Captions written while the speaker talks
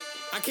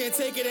I can't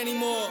take it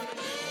anymore.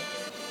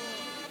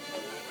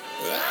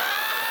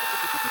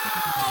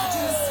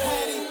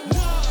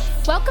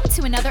 Welcome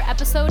to another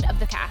episode of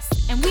The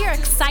Cast, and we are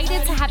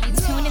excited to have you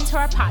tune into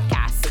our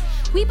podcast.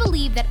 We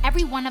believe that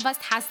every one of us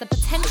has the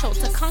potential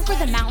to conquer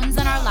the mountains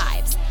in our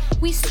lives.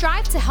 We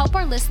strive to help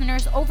our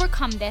listeners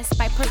overcome this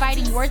by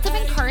providing words of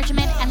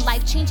encouragement and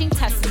life-changing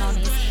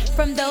testimonies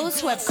from those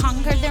who have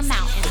conquered their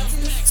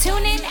mountains.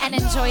 Tune in and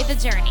enjoy the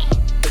journey.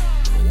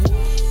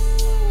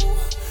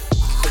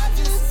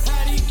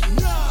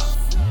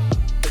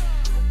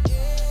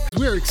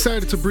 We are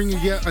excited to bring you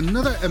yet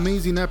another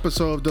amazing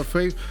episode of The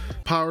Faith,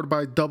 powered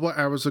by Double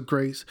Arrows of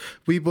Grace.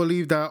 We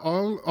believe that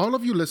all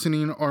of you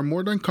listening are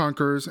more than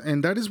conquerors,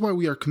 and that is why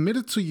we are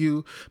committed to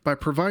you by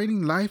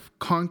providing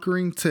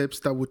life-conquering tips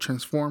that will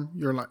transform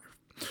your life.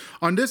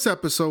 On this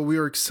episode, we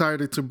are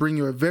excited to bring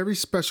you a very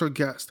special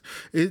guest.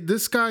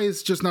 This guy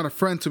is just not a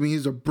friend to me,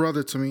 he's a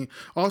brother to me.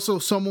 Also,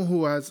 someone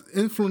who has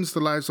influenced the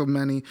lives of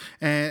many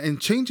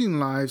and changing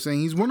lives, and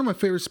he's one of my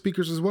favorite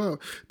speakers as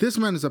well. This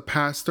man is a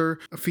pastor,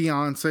 a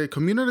fiance, a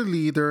community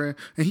leader,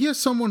 and he is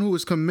someone who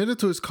is committed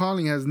to his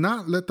calling, has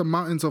not let the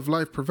mountains of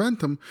life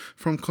prevent him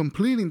from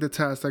completing the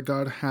task that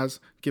God has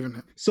given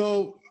him.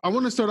 So I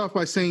want to start off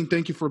by saying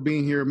thank you for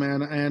being here,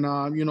 man. And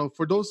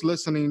for those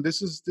listening,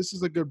 this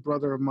is a good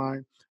brother of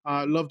mine.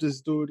 I love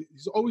this dude.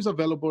 He's always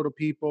available to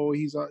people.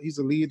 He's a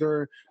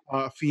leader,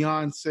 a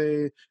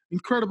fiance, an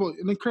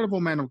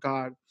incredible man of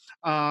God.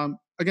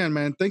 Again,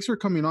 man, thanks for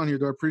coming on here,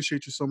 dude. I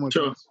appreciate you so much.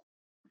 Sure.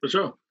 For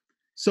sure.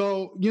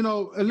 So,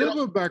 a little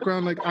bit of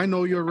background, like I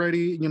know you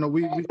already,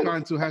 we've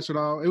gotten to hash it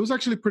out. It was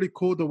actually pretty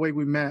cool the way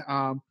we met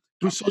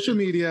through social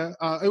media.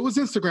 It was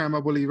Instagram,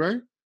 I believe, right?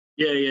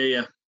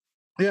 Yeah.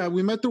 Yeah,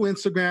 we met through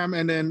Instagram,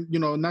 and then,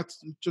 not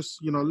just,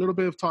 a little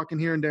bit of talking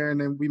here and there,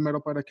 and then we met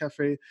up at a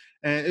cafe,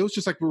 and it was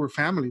just like we were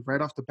family right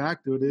off the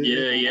back, dude.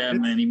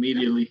 Man,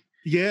 immediately.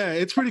 Yeah,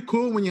 it's pretty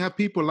cool when you have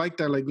people like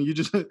that. Like you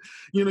just,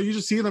 you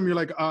just see them, you're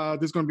like,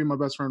 this is going to be my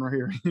best friend right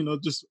here,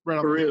 just right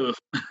off. For real.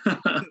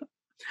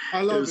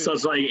 I love it. So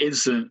it's like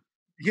instant.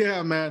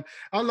 Yeah, man,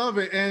 I love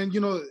it. And,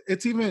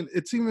 it's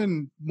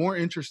even more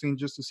interesting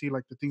just to see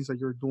like the things that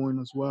you're doing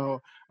as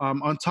well.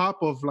 On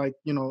top of like,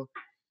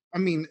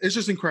 it's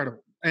just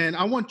incredible. And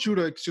I want you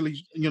to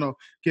actually,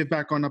 get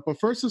back on that. But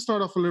first, to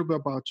start off a little bit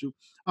about you.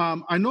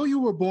 I know you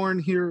were born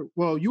here.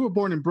 Well, you were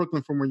born in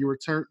Brooklyn from where you were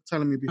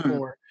telling me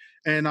before,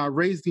 and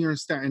raised here in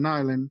Staten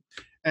Island.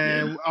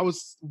 And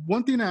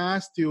one thing I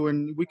asked you,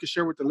 and we could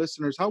share with the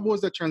listeners, how was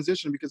that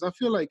transition? Because I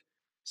feel like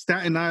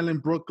Staten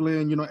Island,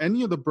 Brooklyn,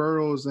 any of the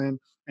boroughs and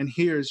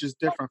here is just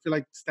different. I feel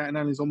like Staten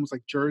Island is almost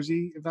like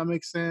Jersey, if that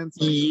makes sense.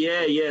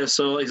 Yeah.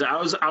 So like I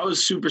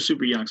was super,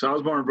 super young. So I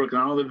was born in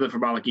Brooklyn. I only lived there for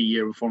about like a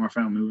year before my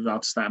family moved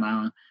out to Staten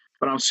Island.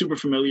 But I'm super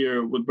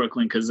familiar with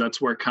Brooklyn because that's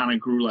where it kind of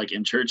grew like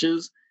in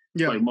churches.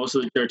 Yeah. Like most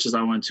of the churches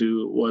I went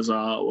to was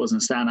in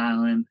Staten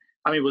Island.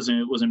 I mean, was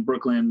in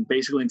Brooklyn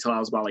basically until I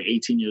was about like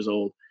 18 years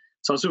old.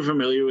 So I'm super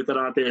familiar with it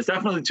out there. It's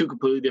definitely two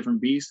completely different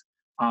beasts.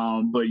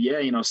 But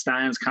yeah,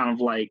 Staten's kind of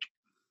like,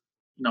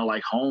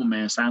 like home,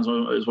 man. Staten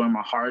is where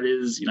my heart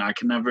is. I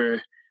can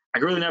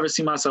really never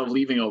see myself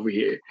leaving over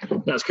here.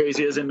 As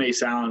crazy as it may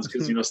sound,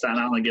 because, Staten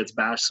Island gets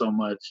bashed so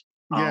much.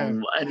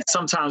 And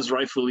sometimes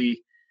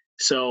rightfully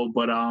so,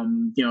 but,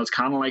 it's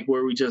kind of like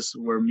where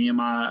me and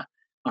my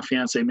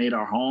fiance made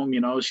our home.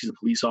 She's a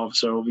police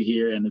officer over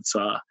here, and it's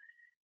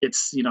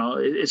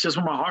just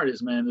where my heart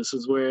is, man. This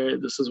is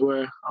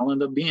where I'll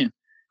end up being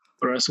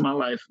the rest of my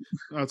life.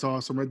 That's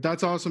awesome.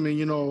 That's awesome.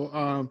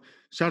 And,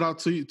 shout out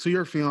to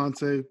your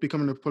fiance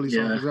becoming a police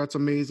officer. That's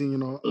amazing,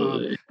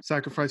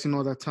 sacrificing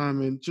all that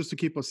time and just to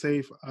keep us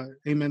safe.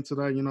 Amen to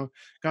that,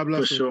 God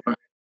bless For you. Sure.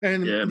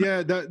 And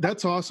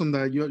that's awesome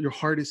that your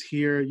heart is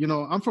here.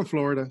 I'm from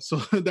Florida. So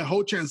the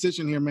whole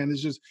transition here, man,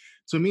 is just,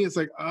 to me, it's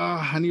like,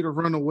 I need to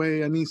run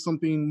away. I need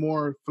something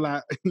more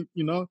flat,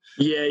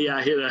 Yeah,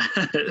 I hear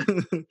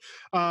that.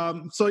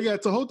 So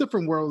it's a whole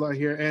different world out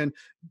here. And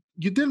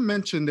you did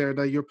mention there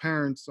that your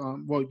parents,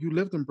 you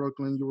lived in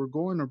Brooklyn. You were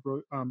going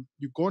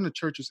to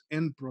churches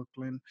in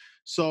Brooklyn.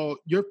 So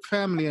your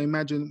family, I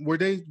imagine, were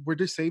they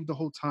saved the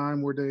whole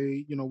time? Were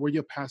they, were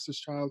you a pastor's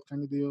child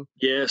kind of deal?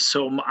 Yeah.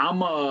 So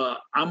I'm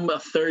a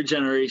third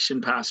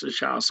generation pastor's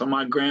child. So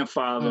my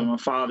grandfather, my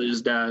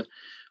father's dad,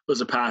 was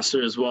a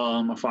pastor as well.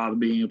 And my father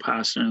being a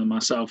pastor and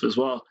myself as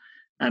well.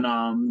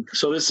 And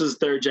so this is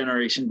third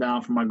generation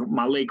down from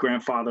my late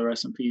grandfather,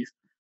 rest in peace.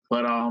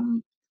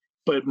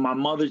 But my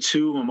mother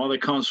too. My mother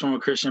comes from a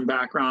Christian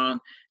background.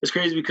 It's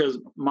crazy because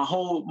my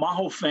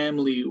whole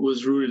family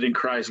was rooted in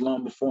Christ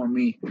long before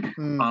me.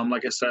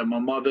 Like I said, my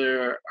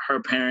mother,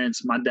 her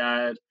parents, my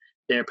dad,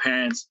 their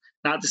parents.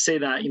 Not to say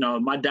that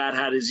my dad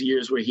had his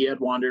years where he had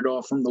wandered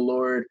off from the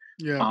Lord.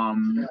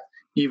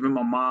 Even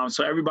my mom.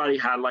 So everybody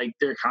had like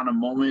their kind of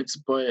moments.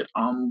 But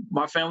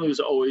my family was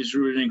always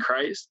rooted in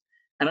Christ.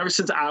 And ever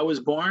since I was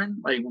born,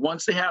 like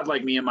once they had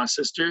like me and my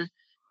sister,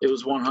 it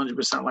was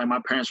 100% like my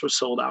parents were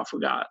sold out for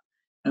God.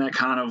 And that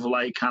kind of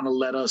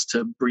led us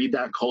to breed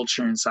that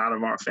culture inside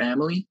of our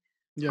family.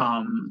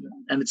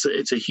 And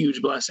it's a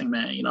huge blessing,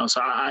 man.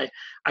 So I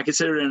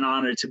consider it an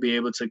honor to be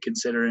able to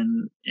consider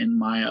in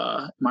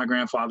my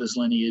grandfather's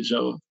lineage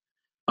of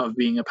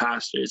being a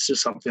pastor. It's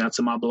just something that's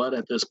in my blood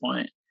at this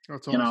point.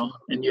 That's awesome.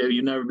 And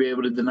you never be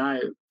able to deny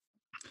it.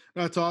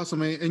 That's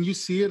awesome, and you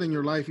see it in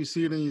your life. You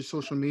see it in your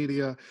social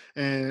media,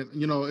 and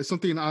it's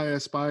something I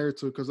aspire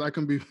to, because I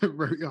can be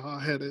very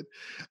hot-headed,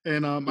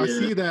 and I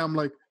see that. I'm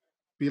like,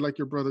 be like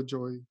your brother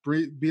Joy.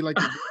 Be like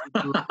your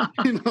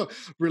brother,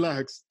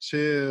 relax,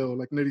 chill.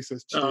 Like Nitty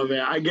says, chill. Oh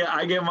man, I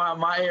get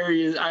my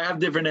areas. I have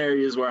different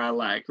areas where I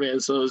lack, man.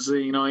 So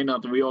ain't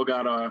nothing. We all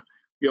got our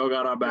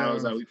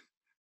battles that we.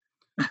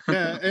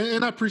 Yeah,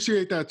 and I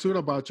appreciate that too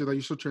about you, that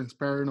you're so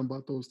transparent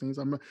about those things.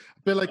 I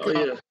feel like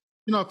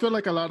I feel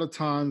like a lot of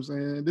times,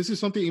 and this is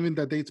something even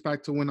that dates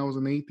back to when I was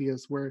an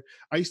atheist, where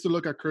I used to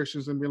look at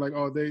Christians and be like,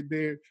 oh,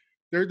 they're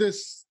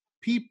this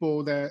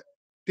people that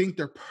think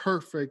they're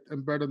perfect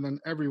and better than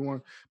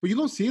everyone. But you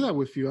don't see that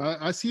with you.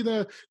 I see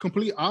the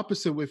complete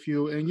opposite with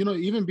you. And,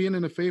 even being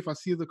in the faith, I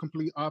see the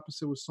complete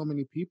opposite with so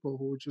many people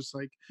who are just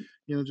like,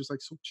 just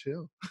like so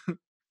chill.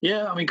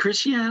 Yeah, I mean,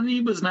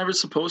 Christianity was never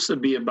supposed to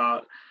be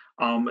about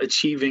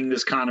achieving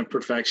this kind of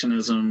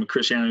perfectionism.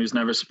 Christianity was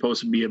never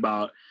supposed to be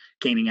about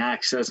gaining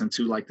access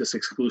into like this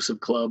exclusive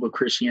club of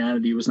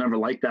Christianity. It was never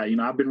like that.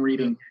 I've been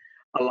reading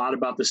a lot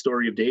about the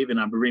story of David, and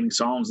I've been reading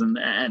Psalms, and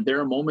there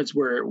are moments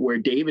where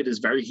David is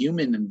very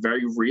human and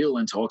very real,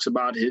 and talks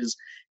about his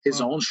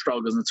own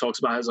struggles, and talks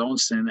about his own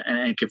sin,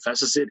 and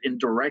confesses it in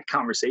direct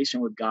conversation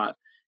with God.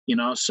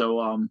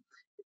 So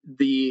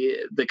the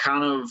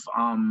kind of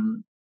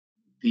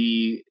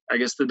I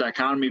guess the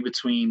dichotomy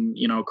between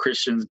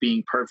Christians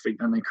being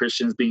perfect and then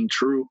Christians being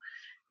true,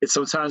 it's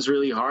sometimes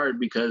really hard,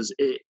 because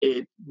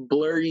it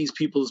blurs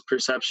people's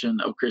perception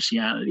of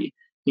Christianity.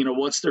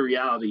 What's the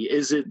reality?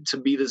 Is it to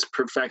be this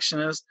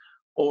perfectionist,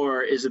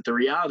 or is it the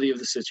reality of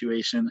the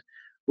situation,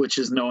 which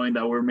is knowing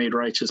that we're made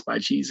righteous by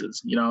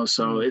Jesus?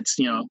 So it's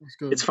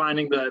it's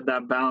finding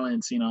that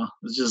balance.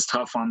 It's just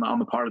tough on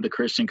the part of the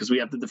Christian, because we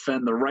have to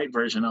defend the right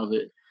version of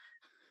it.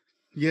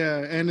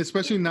 Yeah, and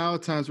especially now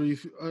at times where you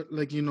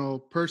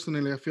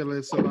personally, I feel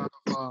it's a lot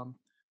of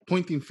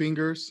pointing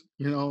fingers,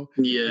 Yeah.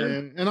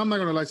 And I'm not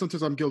gonna lie,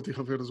 sometimes I'm guilty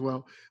of it as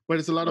well. But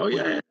it's a lot of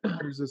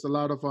fingers. There's a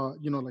lot of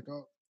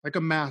like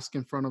a mask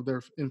in front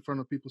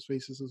of people's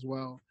faces as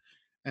well.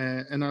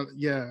 And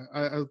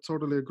I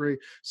totally agree.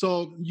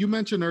 So you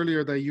mentioned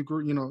earlier that you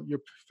grew, your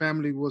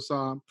family was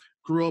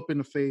grew up in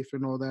the faith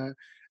and all that,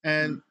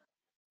 and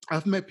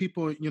I've met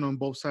people, on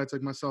both sides.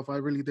 Like myself, I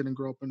really didn't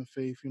grow up in the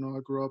faith. I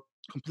grew up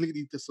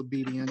completely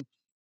disobedient,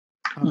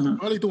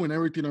 probably doing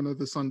everything under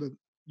the sun that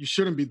you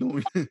shouldn't be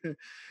doing.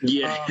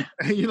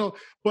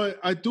 But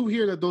I do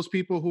hear that those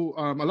people who,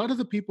 a lot of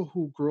the people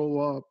who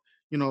grow up,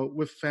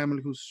 with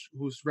family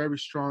who's very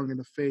strong in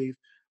the faith,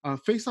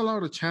 face a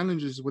lot of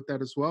challenges with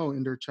that as well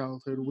in their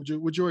childhood.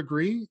 Would you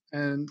agree?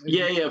 And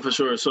yeah, for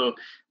sure. So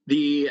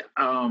the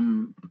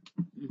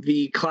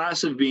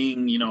class of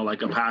being,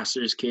 like a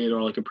pastor's kid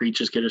or like a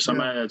preacher's kid or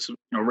somebody that's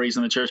raised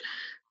in the church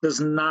does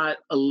not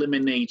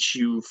eliminate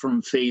you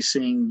from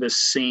facing the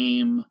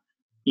same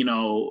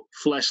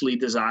fleshly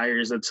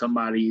desires that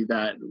somebody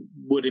that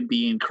wouldn't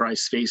be in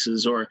Christ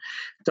faces, or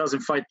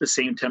doesn't fight the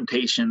same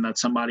temptation that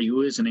somebody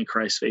who isn't in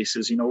Christ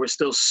faces. We're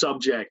still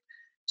subject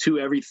to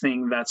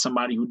everything that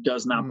somebody who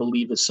does not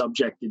believe is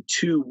subjected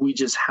to. We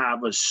just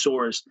have a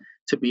source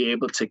to be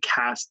able to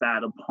cast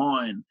that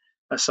upon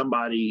as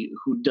somebody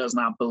who does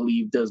not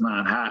believe does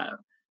not have,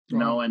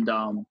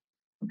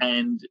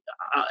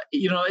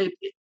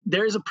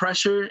 there's a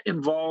pressure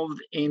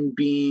involved in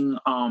being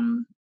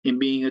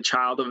a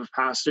child of a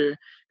pastor,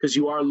 because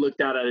you are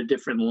looked at a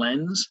different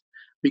lens,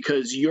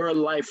 because your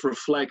life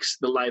reflects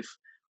the life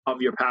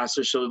of your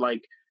pastor. So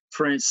like,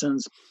 for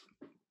instance,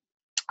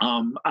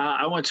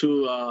 I went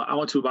to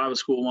a Bible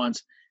school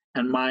once,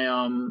 and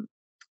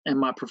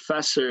my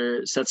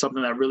professor said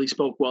something that really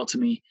spoke well to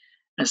me,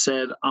 and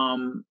said,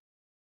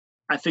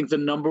 I think the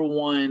number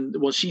one,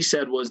 what she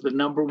said was, the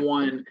number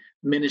one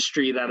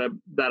ministry that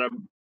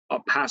a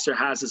pastor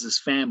has is his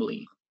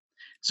family.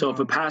 So if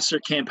a pastor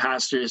can't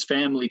pastor his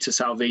family to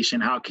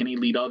salvation, how can he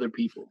lead other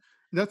people?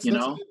 That's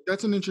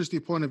an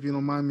interesting point, if you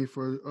don't mind me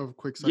for a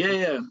quick second.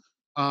 Yeah.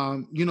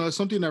 It's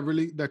something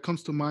that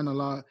comes to mind a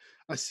lot.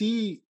 I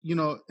see,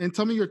 and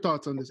tell me your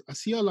thoughts on this. I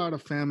see a lot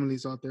of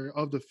families out there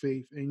of the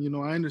faith, and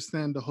I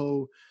understand the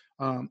whole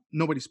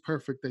nobody's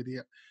perfect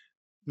idea,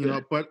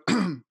 but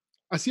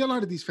I see a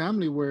lot of these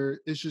families where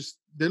it's just,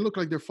 they look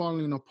like they're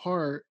falling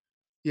apart,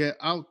 yet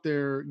out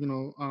there,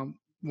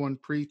 one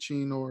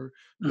preaching or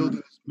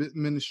building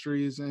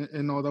ministries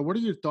and all that. What are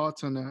your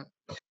thoughts on that?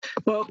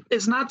 Well,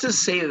 it's not to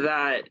say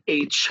that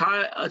a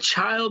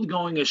child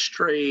going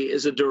astray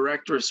is a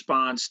direct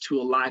response to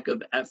a lack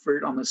of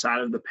effort on the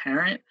side of the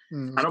parent.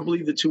 I don't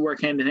believe the two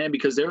work hand in hand,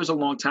 because there was a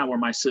long time where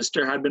my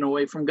sister had been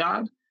away from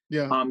God.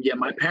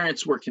 My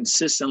parents were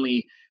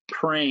consistently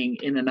praying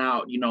in and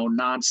out,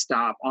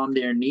 nonstop on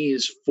their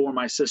knees for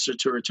my sister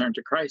to return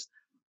to Christ.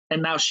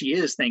 And now she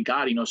is, thank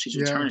God, she's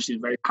returned. She's a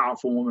very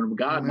powerful woman of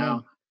God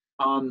now.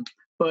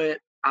 But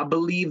I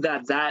believe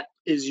that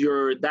is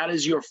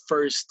your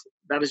first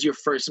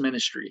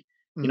ministry.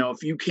 You know,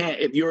 if you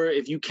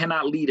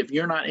cannot lead, if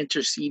you're not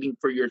interceding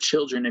for your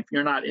children, if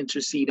you're not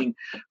interceding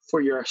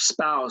for your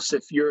spouse,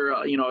 if you're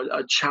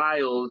a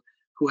child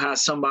who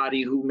has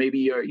somebody who maybe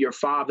your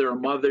father or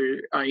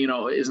mother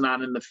is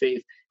not in the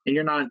faith, and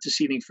you're not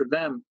interceding for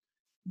them,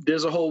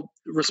 there's a whole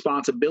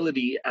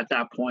responsibility at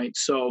that point.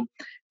 So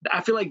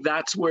I feel like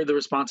that's where the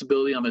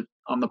responsibility on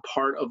the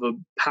part of a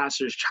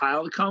pastor's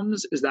child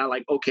comes, is that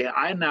like, okay,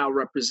 I now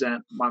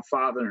represent my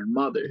father and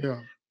mother.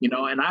 Yeah.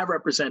 And I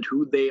represent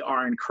who they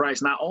are in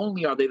Christ. Not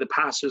only are they the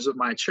pastors of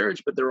my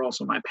church, but they're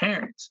also my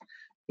parents.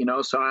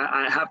 So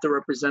I have to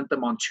represent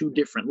them on two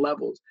different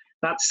levels.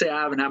 Not to say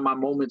I haven't had my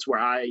moments where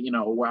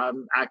where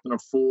I'm acting a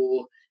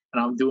fool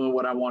and I'm doing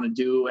what I want to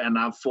do and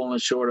I've fallen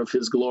short of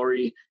his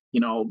glory,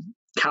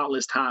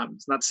 countless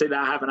times. Not to say that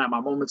I haven't had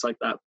my moments like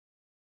that.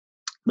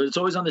 But it's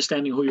always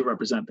understanding who you're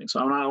representing. So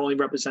I'm not only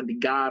representing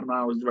God, I'm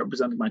not always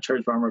representing my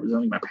church, but I'm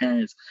representing my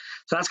parents.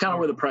 So that's kind of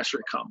where the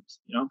pressure comes,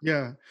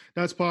 Yeah,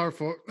 that's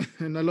powerful.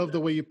 And I love the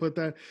way you put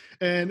that.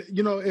 And,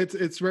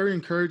 it's very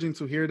encouraging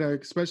to hear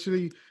that,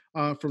 especially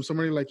from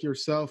somebody like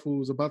yourself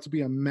who's about to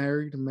be a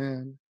married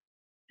man.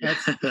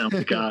 That's oh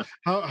my God.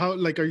 how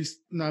like are you?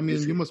 I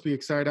mean, you must be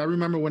excited. I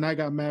remember when I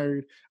got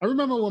married. I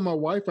remember when my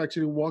wife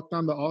actually walked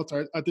on the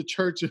altar at the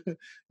church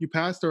you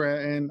passed her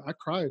at, and I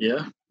cried.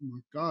 Yeah. Oh my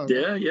God.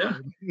 Yeah.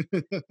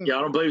 I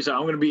don't blame you. So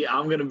I'm gonna be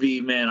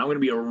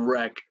a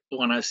wreck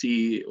when I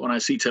see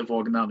Tiff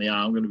walking down the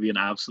aisle. I'm gonna be an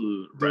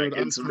absolute wreck.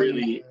 Dude, It's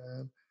really,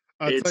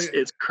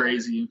 it's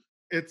crazy.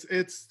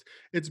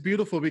 It's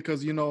beautiful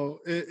because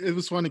it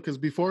was funny because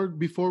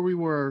before we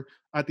were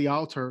at the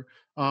altar,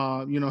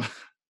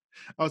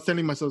 I was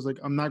telling myself, like,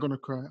 I'm not going to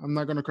cry. I'm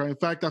not going to cry. In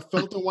fact, I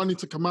felt it wanting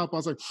to come up. I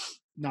was like,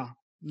 nah,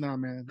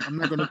 man, I'm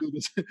not going to do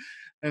this.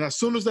 And as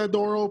soon as that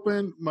door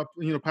opened,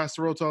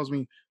 Pastor Ro tells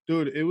me,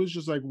 dude, it was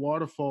just like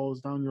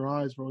waterfalls down your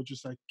eyes, bro. It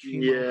just like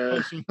came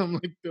out. I'm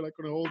like, dude, I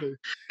couldn't hold it.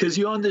 Because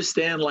you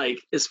understand, like,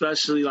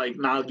 especially like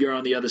now you're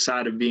on the other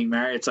side of being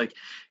married. It's like,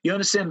 you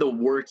understand the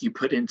work you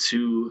put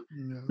into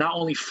not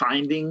only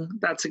finding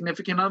that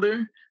significant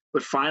other,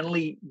 but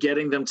finally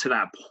getting them to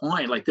that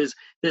point. Like there's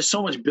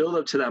so much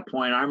buildup to that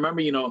point. I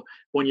remember,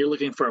 when you're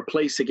looking for a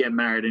place to get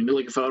married and you're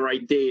looking for the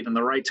right date and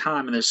the right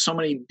time, and there's so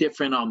many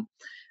different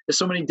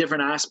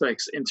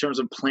aspects in terms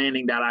of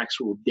planning that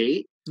actual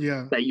date.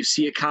 Yeah. That you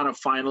see it kind of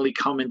finally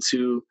come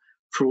into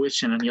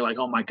fruition, and you're like,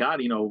 oh my God,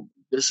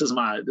 this is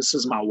my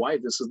wife.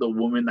 This is the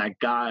woman that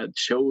God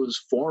chose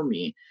for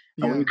me.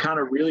 And when you kind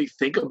of really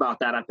think about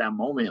that at that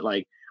moment,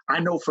 like, I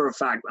know for a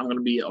fact I'm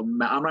not even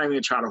going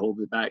to try to hold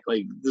it back.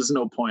 Like, there's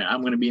no point. I'm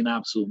going to be an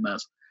absolute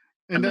mess.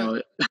 And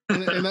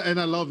and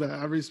I love that.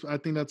 I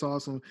think that's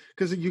awesome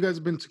because you guys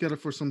have been together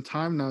for some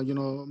time now.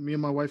 Me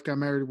and my wife got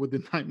married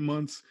within 9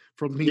 months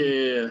from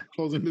me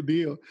closing the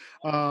deal.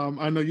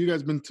 I know you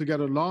guys been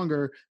together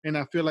longer, and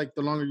I feel like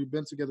the longer you've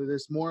been together,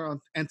 there's more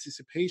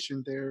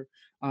anticipation there.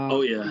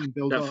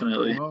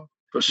 Definitely,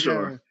 for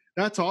sure. Yeah.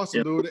 That's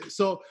awesome, dude.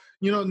 So,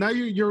 now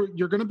you're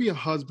going to be a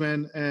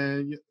husband,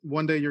 and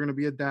one day you're going to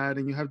be a dad,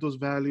 and you have those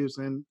values,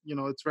 and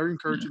it's very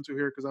encouraging to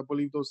hear because I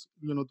believe those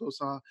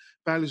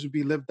values will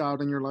be lived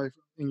out in your life,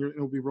 and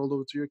it'll be rolled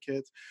over to your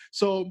kids.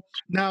 So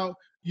now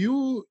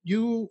you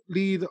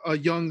lead a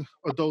young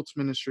adults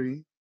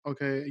ministry.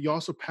 Okay, you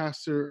also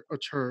pastor a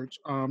church.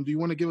 Do you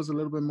want to give us a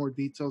little bit more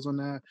details on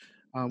that?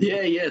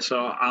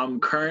 So I'm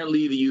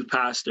currently the youth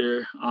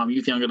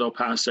young adult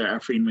pastor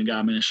at Freedom in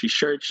God Ministries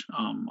Church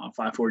on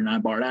 549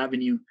 Bard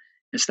Avenue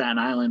in Staten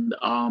Island.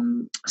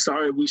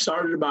 We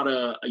started about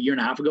a year and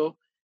a half ago.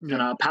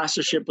 Yeah. And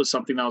pastorship was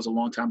something that was a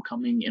long time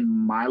coming in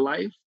my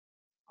life.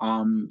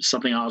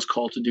 Something I was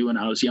called to do when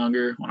I was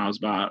younger, when I was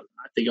I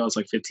think I was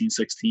like 15,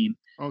 16.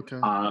 Okay.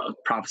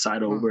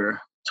 Prophesied over,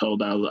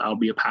 told I'll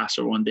be a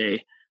pastor one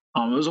day.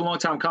 It was a long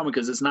time coming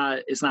because it's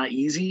not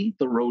easy,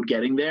 the road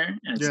getting there,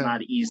 and it's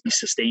not easy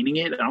sustaining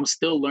it. And I'm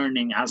still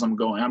learning as I'm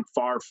going. I'm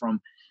far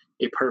from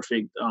a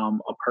perfect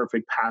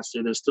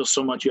pastor. There's still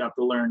so much you have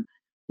to learn.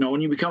 When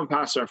you become a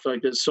pastor, I feel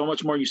like there's so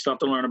much more you still have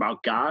to learn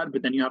about God,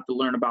 but then you have to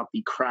learn about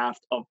the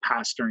craft of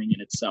pastoring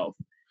in itself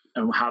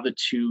and how the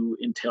two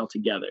entail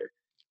together.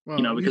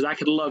 Well, because I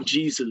could love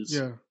Jesus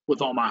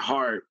with all my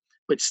heart,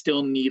 but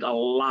still need a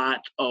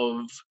lot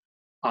of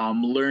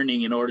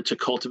learning in order to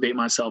cultivate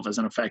myself as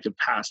an effective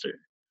pastor.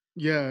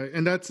 Yeah,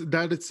 and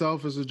that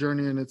itself is a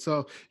journey in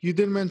itself. You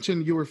did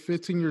mention you were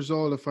 15 years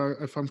old, if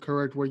I'm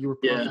correct, where you were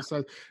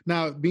prophesied.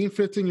 Now, being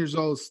 15 years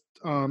old,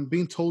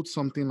 being told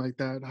something like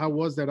that, how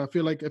was that? I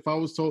feel like if I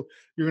was told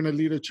you're going to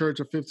lead a church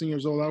at 15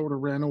 years old, I would have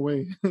ran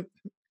away.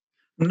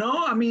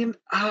 No, I mean,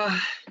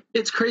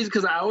 it's crazy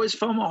because I always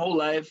felt my whole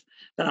life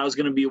that I was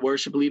going to be a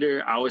worship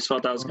leader. I always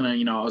felt I was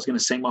going to, I was going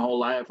to sing my whole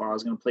life, or I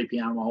was going to play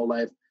piano my whole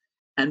life.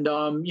 And,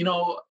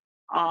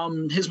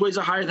 his ways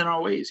are higher than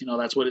our ways.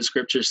 That's what his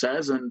scripture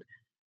says.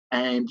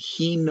 And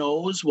he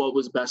knows what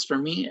was best for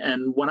me.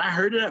 And when I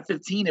heard it at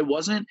 15, it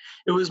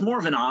was more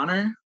of an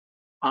honor.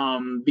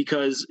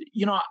 Because,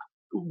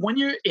 when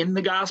you're in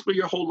the gospel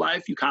your whole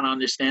life, you kind of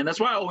understand. That's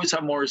why I always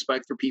have more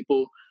respect for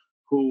people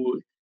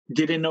who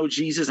didn't know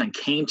Jesus and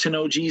came to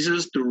know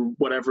Jesus through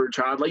whatever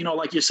trial, like,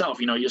 like yourself,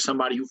 you're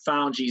somebody who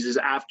found Jesus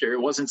after. It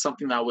wasn't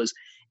something that was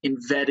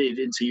embedded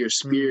into your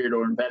spirit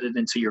or embedded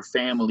into your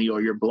family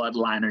or your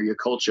bloodline or your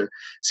culture.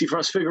 See, for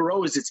us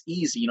Figueroas, it's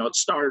easy. It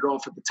started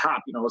off at the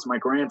top, it was my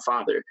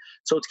grandfather.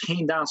 So it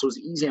came down. So it was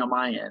easy on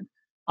my end.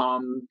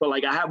 But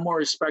like, I have more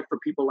respect for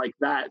people like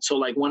that. So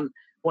like when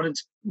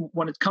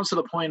it comes to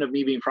the point of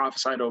me being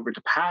prophesied over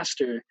to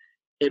pastor,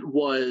 it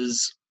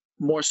was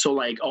more so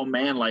like, oh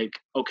man, like,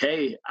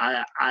 okay,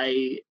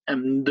 I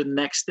am the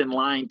next in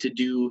line to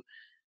do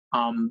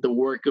the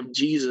work of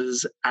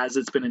Jesus as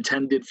it's been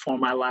intended for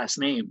my last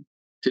name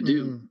to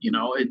do.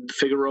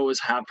 Figueroas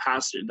have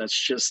pastored.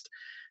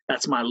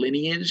 That's my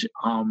lineage.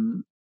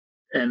 And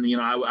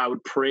I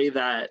would pray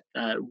that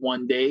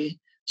one day,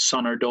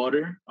 son or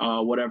daughter,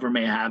 whatever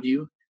may have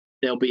you,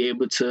 they'll be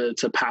able to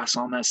pass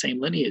on that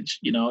same lineage.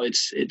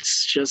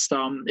 It's just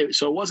so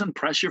it wasn't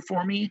pressure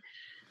for me.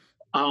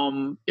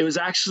 It was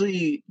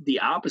actually the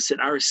opposite.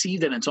 I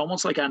received it, and it's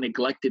almost like I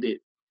neglected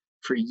it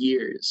for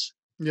years.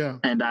 Yeah.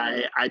 And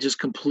I just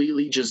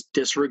completely just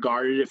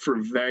disregarded it for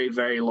a very,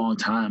 very long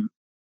time.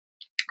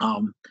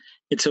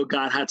 Until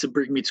God had to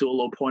bring me to a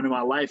low point in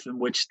my life, in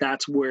which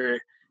that's where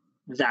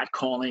that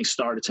calling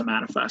started to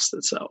manifest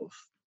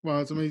itself. Wow,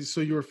 it's amazing.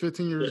 So you were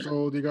 15 years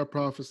old, you got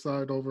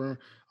prophesied over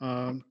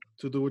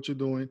to do what you're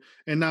doing.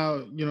 And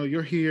now,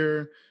 you're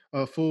here,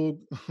 full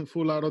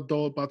out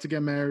adult, about to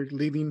get married,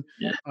 leading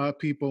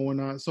people and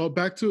whatnot. So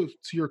back to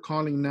your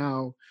calling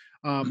now.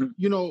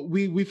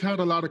 We've had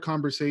a lot of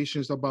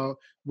conversations about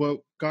what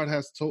God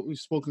has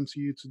spoken to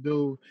you to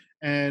do.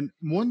 And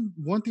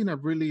one thing I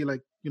really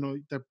like,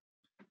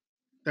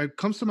 that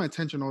comes to my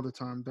attention all the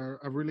time, that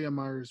I really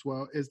admire as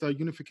well, is the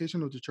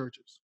unification of the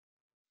churches.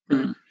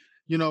 Right.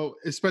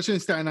 Especially in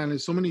Staten Island,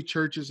 so many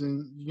churches,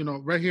 and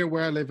right here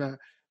where I live at,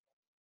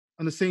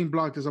 on the same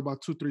block, there's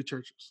about 2-3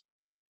 churches.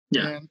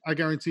 Yeah. And I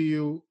guarantee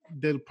you,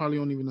 they probably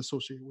don't even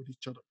associate with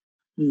each other.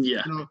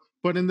 Yeah.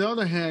 But on the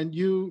other hand,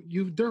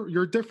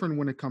 you're different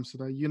when it comes to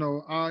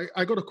that.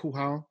 I go to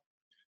Kuhau.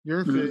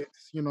 You're in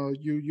Fix.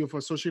 You've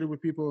associated with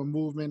people in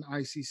Movement,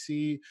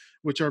 ICC,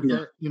 which are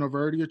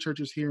variety of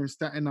churches here in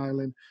Staten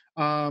Island.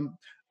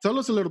 Tell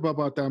us a little bit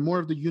about that, more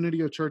of the unity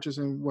of churches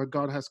and what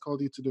God has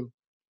called you to do.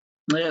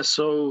 Yeah,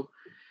 so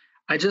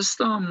I just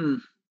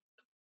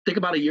think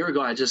about a year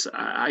ago,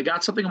 I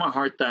got something in my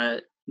heart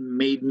that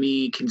made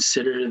me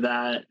consider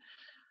that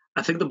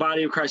I think the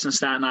body of Christ in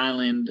Staten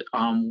Island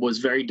was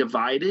very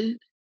divided,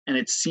 and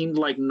it seemed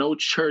like no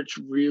church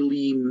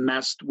really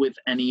messed with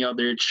any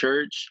other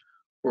church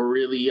or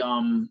really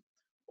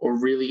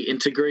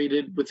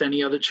integrated with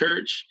any other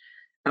church.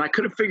 And I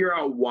couldn't figure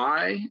out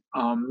why.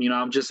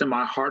 I'm just in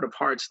my heart of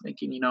hearts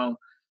thinking,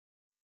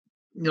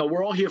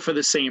 we're all here for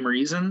the same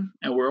reason,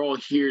 and we're all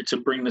here to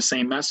bring the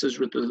same message,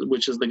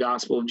 which is the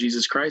gospel of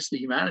Jesus Christ to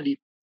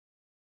humanity.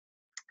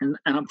 And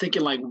I'm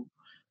thinking, like,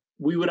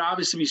 we would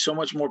obviously be so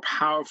much more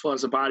powerful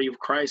as a body of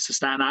Christ to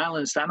Staten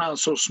Island. Staten Island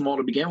is so small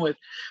to begin with.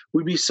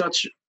 We'd be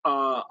such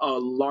a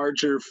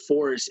larger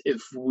force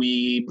if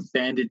we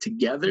banded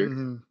together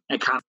and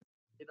kind of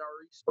hit our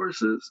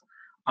resources.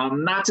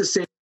 Not to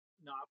say,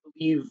 I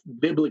believe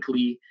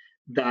biblically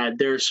that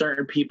there are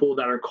certain people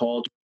that are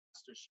called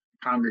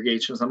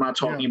congregations. I'm not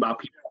talking about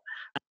people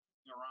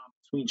around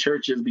between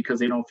churches because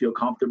they don't feel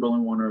comfortable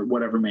in one or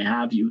whatever may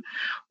have you.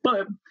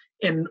 But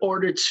in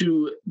order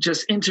to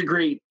just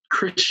integrate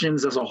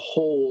Christians as a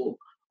whole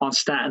on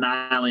Staten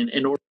Island,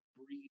 in order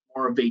to breed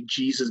more of a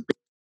Jesus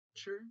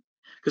culture,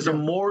 because the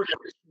more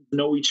Christians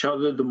know each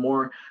other, the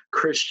more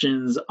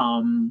Christians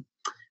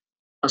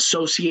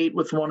associate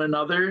with one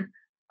another,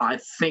 I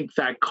think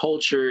that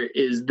culture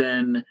is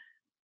then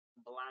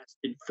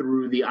blasted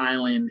through the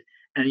island.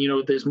 And,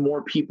 there's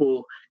more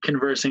people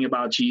conversing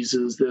about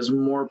Jesus. There's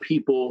more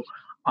people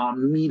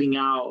meeting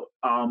out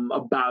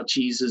about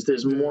Jesus.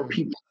 There's more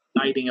people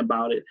fighting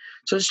about it.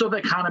 So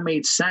that kind of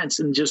made sense.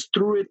 And just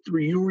through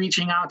you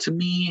reaching out to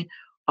me,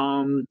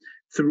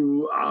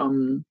 through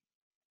Ellie,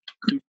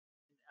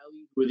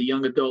 who are the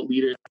young adult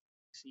leaders,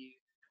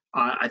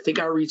 I think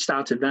I reached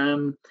out to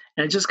them,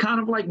 and it just kind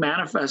of like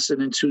manifested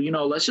into,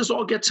 let's just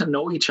all get to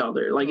know each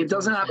other. Like, it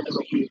doesn't have to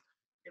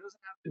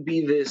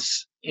be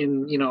this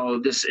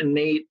this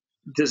innate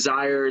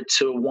desire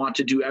to want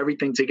to do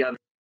everything together.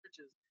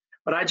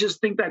 But I just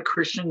think that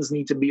Christians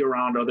need to be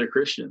around other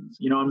Christians.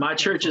 And my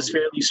church is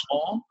fairly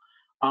small.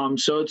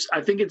 So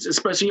I think it's,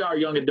 especially our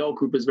young adult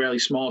group is fairly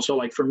small. So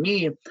like for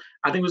me,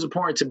 I think it was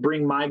important to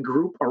bring my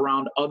group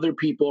around other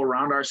people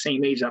around our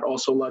same age that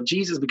also love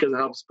Jesus, because it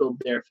helps build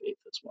their faith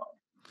as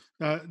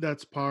well.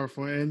 That's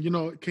powerful. And,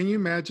 can you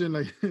imagine,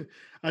 like,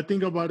 I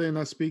think about it and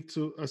I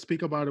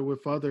speak about it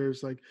with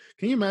others. Like,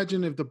 can you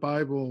imagine if the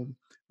Bible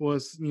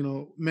was,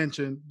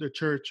 mentioned the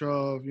church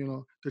of,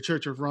 the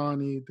church of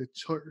Ronnie, the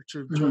church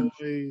of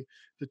Joey,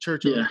 the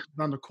church of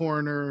on the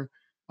corner,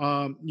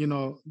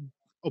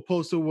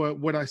 opposed to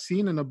what I've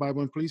seen in the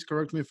Bible, and please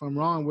correct me if I'm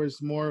wrong, where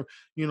it's more,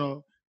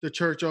 the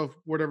church of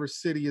whatever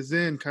city is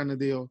in kind of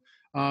deal.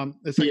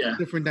 It's like a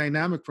different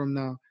dynamic from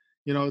now.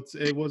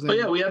 It wasn't. But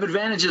yeah, we have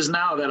advantages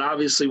now that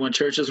obviously when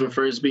churches were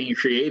first being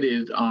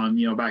created,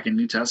 back in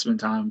New Testament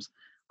times,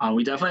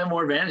 we definitely have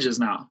more advantages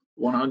now,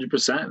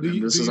 100%.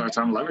 And this is our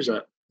time to leverage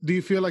that. Do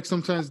you feel like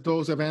sometimes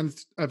those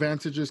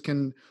advantages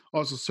can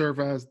also serve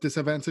as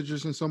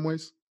disadvantages in some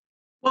ways?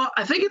 Well,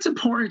 I think it's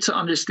important to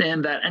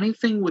understand that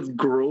anything with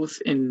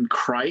growth in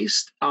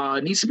Christ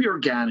needs to be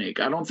organic.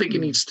 I don't think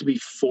it needs to be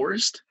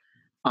forced.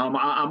 I'm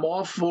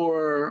all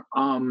for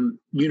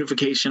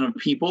unification of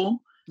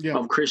people,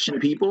 of Christian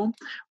people,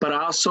 but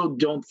I also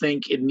don't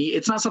think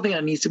it's not something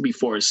that needs to be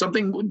forced.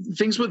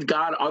 Things with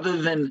God, other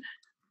than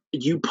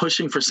you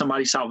pushing for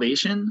somebody's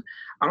salvation,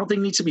 I don't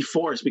think needs to be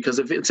forced, because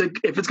if it's going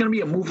to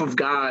be a move of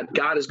God,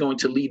 God is going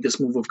to lead this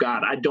move of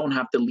God. I don't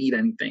have to lead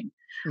anything.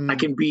 I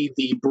can be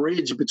the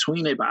bridge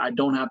between it, but I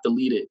don't have to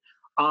lead it.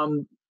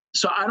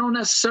 So I don't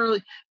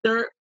necessarily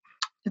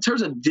in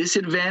terms of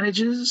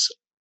disadvantages,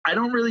 I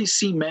don't really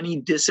see many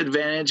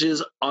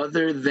disadvantages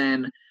other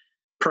than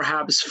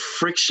perhaps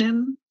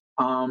friction.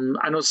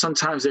 I know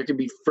sometimes there could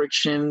be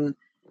friction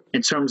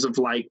in terms of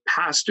like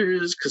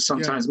pastors, because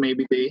sometimes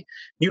maybe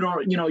you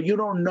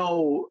don't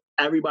know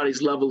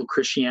everybody's level of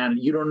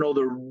Christianity. You don't know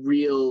the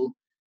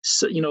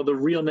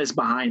realness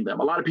behind them.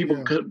 A lot of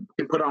people could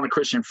put on a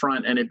Christian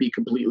front and it be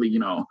completely,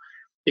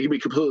 it could be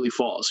completely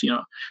false,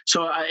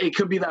 So it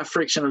could be that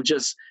friction of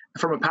just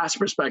from a pastor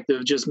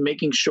perspective, just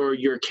making sure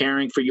you're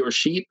caring for your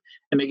sheep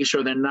and making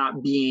sure they're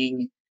not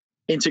being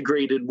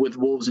integrated with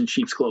wolves in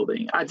sheep's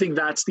clothing. I think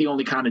that's the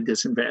only kind of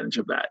disadvantage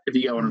of that, if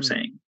you get what I'm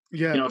saying.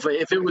 Yeah.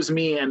 If it was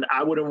me, and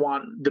I wouldn't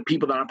want the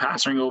people that I'm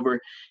pastoring over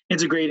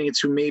integrating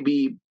into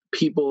maybe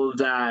people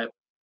that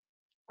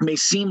may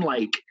seem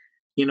like,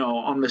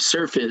 on the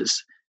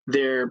surface,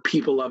 they're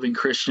people loving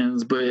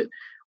Christians, but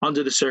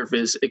under the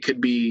surface, it could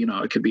be,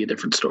 it could be a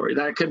different story.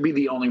 That could be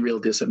the only real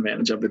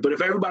disadvantage of it. But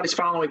if everybody's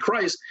following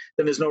Christ,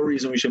 then there's no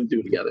reason we shouldn't do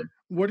it together.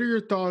 What are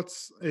your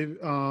thoughts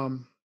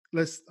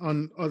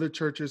on other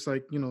churches,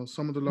 like,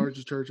 some of the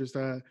larger churches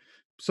that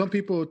some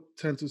people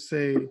tend to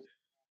say,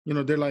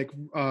 they're like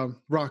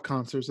rock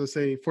concerts. Let's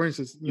say, for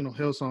instance,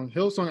 Hillsong.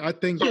 I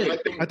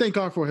thank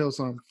God for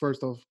Hillsong,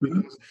 first off,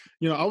 because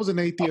I was an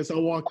atheist. I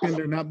walked in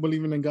there not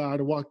believing in God.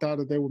 I walked out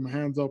of there with my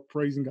hands up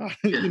praising God.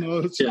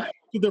 It's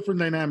two different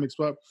dynamics,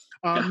 but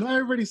not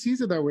everybody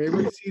sees it that way.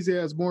 Everybody sees it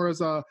as more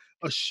as a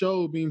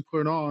show being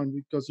put on,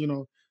 because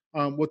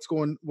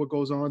what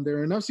goes on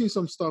there. And I've seen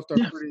some stuff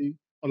that's pretty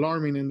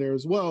alarming in there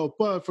as well.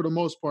 But for the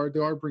most part, they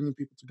are bringing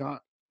people to God.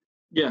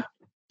 Yeah.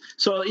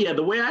 So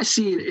the way I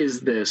see it is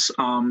this.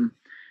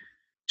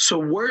 So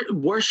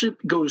worship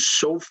goes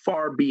so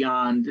far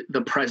beyond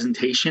the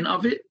presentation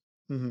of it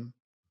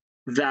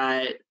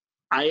that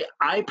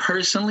I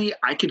personally,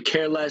 I could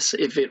care less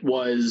if it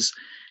was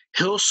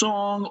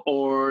Hillsong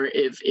or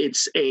if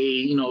it's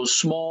a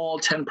small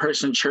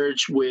 10-person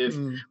church with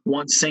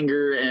one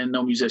singer and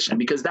no musician,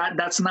 because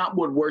that's not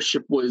what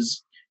worship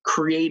was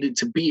created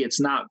to be.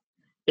 It's not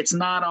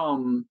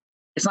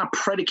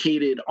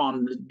predicated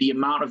on the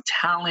amount of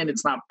talent.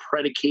 It's not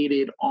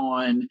predicated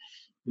on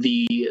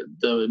the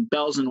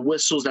bells and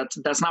whistles.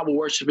 That's not what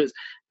worship is.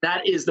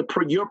 That is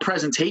your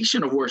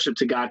presentation of worship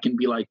to God can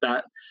be like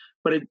that,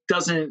 but it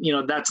doesn't,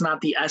 that's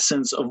not the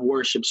essence of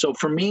worship. So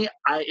for me,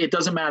 it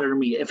doesn't matter to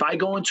me. If I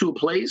go into a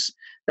place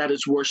that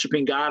is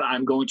worshiping God,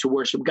 I'm going to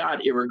worship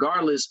God,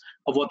 irregardless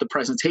of what the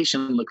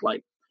presentation looked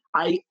like.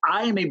 I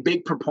am a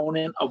big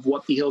proponent of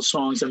what the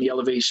Hillsongs and the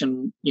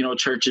Elevation,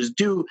 churches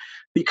do,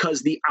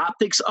 because the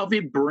optics of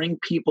it bring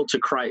people to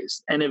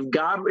Christ. And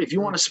if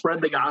you want to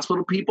spread the gospel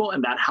to people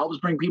and that helps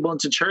bring people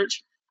into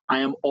church,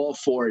 I am all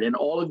for it. And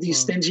all of these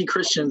stingy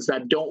Christians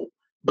that don't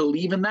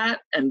believe in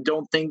that and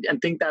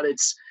think that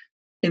it's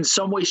in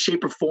some way,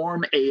 shape, or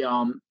form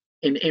an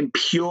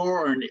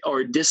impure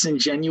or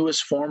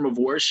disingenuous form of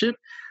worship,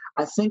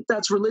 I think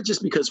that's religious,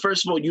 because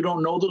first of all, you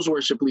don't know those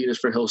worship leaders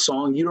for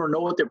Hillsong. You don't know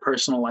what their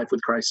personal life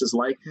with Christ is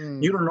like.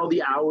 You don't know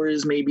the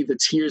hours, maybe the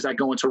tears that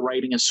go into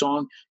writing a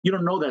song. You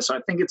don't know that. So I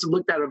think it's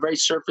looked at a very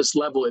surface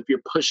level if you're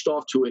pushed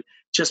off to it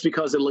just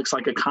because it looks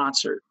like a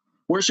concert.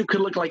 Worship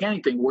could look like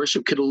anything.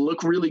 Worship could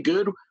look really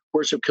good.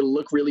 Worship could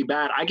look really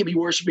bad. I could be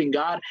worshiping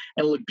God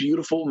and look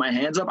beautiful with my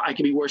hands up. I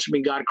could be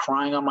worshiping God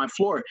crying on my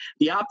floor.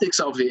 The optics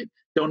of it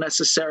don't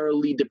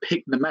necessarily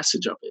depict the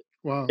message of it.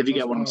 Wow, if you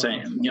get what I'm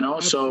saying,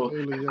 So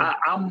yeah.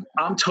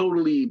 I'm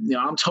totally,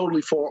 I'm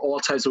totally for all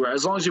types of worship.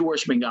 As long as you're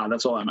worshiping God,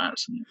 that's all that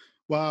matters.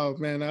 Wow,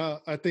 man.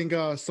 I think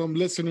some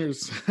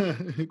listeners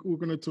we're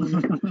going to tune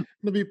in, going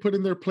to be put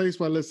in their place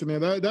by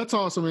listening. That's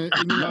awesome. And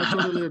I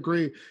totally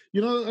agree.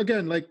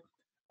 Again, like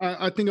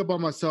I think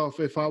about myself.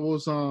 If I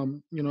was,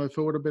 if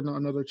it would have been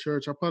another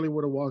church, I probably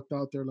would have walked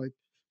out there like,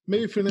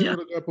 maybe feeling a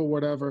little up or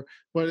whatever.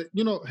 But,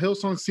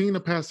 Hillsong, seeing the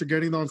pastor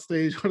getting on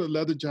stage with a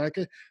leather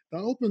jacket, that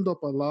opened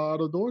up a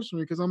lot of doors for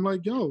me, because I'm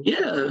like,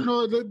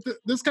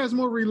 this guy's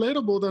more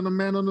relatable than a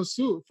man on a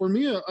suit, for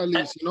me at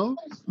least,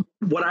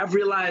 what I've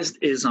realized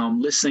is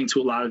listening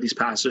to a lot of these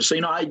pastors. So,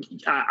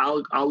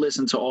 I'll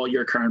listen to all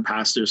your current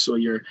pastors. So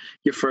your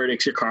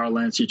Furticks, your Carl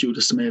Lentz, your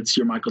Judah Smiths,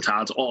 your Michael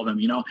Todds, all of them,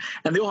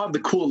 and they all have the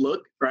cool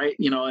look, right?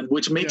 And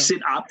which makes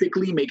it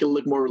optically make it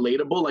look more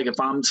relatable. Like if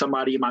I'm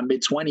somebody in my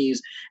mid 20s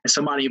and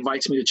somebody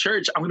invites me to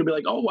church, I'm going to be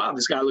like, oh, wow,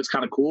 this guy looks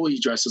kind of cool. He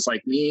dresses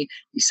like me.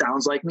 He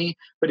sounds like me.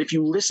 But if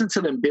you listen to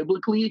them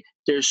biblically,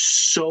 they're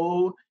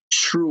so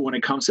true when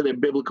it comes to their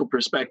biblical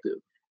perspective.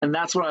 And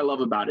that's what I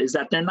love about it, is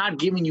that they're not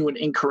giving you an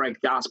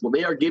incorrect gospel.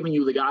 They are giving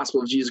you the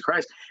gospel of Jesus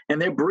Christ,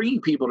 and they're bringing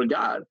people to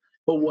God.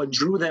 But what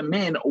drew them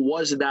in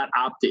was that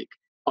optic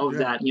of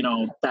that,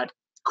 that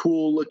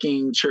cool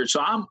looking church. So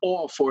I'm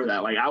all for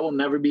that. Like, I will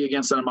never be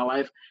against that in my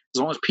life.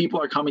 As long as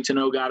people are coming to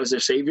know God as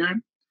their savior,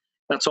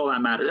 that's all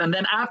that matters. And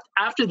then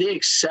after they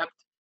accept,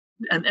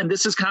 and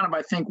this is kind of,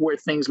 I think, where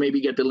things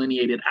maybe get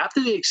delineated.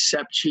 After they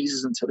accept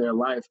Jesus into their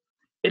life,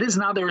 it is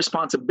now their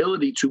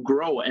responsibility to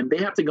grow, and they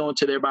have to go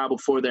into their Bible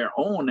for their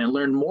own and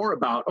learn more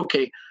about,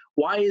 okay,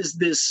 why is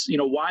this,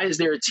 why is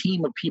there a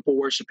team of people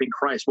worshiping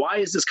Christ? Why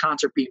is this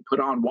concert being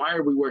put on? Why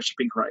are we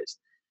worshiping Christ?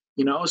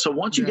 So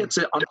once you get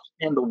to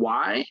understand the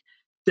why,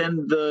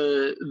 then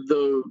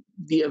the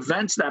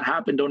events that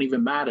happen don't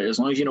even matter, as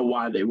long as you know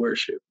why they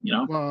worship,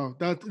 Wow,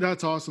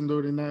 that's awesome,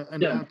 dude. And I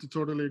have to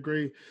totally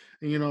agree.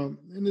 And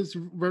it's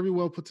very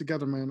well put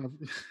together, man.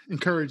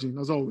 Encouraging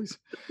as always.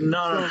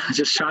 No,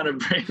 just trying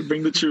to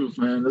bring the truth,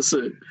 man. That's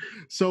it.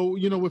 So,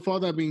 with all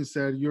that being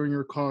said, you're in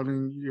your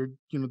calling, you're,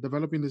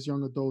 developing this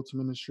young adults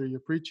ministry, you're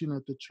preaching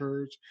at the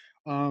church.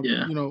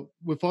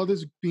 With all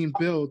this being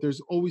built, there's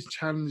always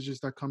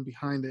challenges that come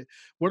behind it.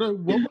 What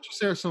would you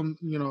say are some,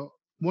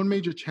 one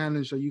major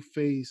challenge that you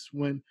face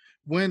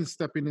when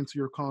stepping into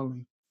your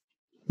calling?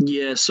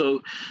 Yeah,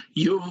 so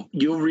you'll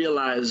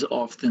realize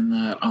often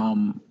that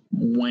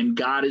when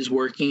God is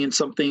working in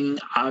something,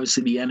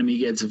 obviously the enemy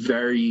gets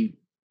very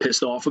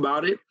pissed off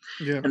about it,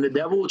 and the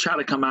devil will try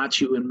to come at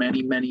you in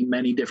many, many,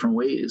 many different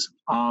ways.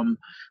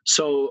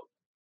 So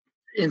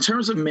in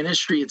terms of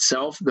ministry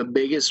itself, the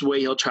biggest way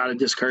he'll try to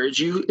discourage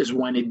you is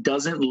when it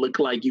doesn't look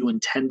like you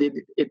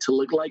intended it to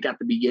look like at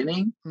the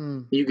beginning.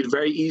 You could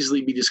very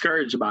easily be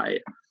discouraged by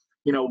it.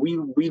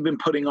 We've been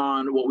putting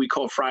on what we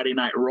call Friday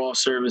Night Raw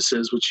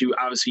services, which you've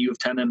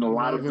attended a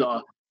lot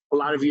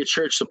of your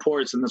church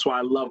supports, and that's why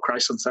I love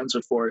Christ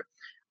Uncensored for it.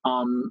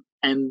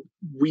 And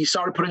we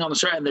started putting on the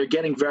show, and they're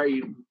getting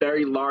very,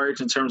 very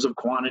large in terms of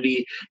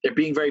quantity. They're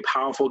being very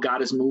powerful.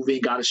 God is moving.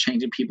 God is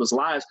changing people's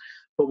lives.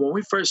 But when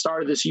we first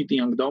started this youth and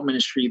young adult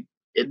ministry,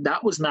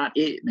 that was not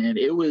it, man.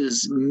 It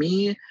was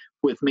me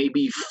with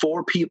maybe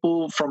 4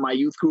 people from my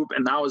youth group,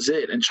 and that was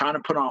it. And trying to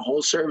put on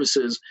whole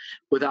services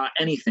without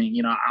anything.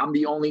 I'm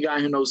the only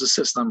guy who knows the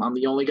system. I'm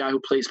the only guy who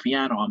plays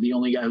piano. I'm the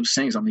only guy who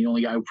sings. I'm the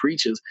only guy who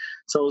preaches.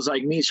 So it was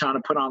like me trying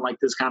to put on like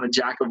this kind of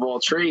jack of all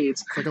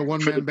trades. Like a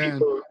one-man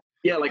band.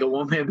 Yeah, like a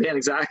one-man band,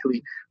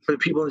 exactly, for the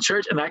people in the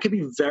church. And that could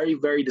be very,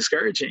 very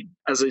discouraging.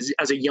 As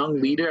a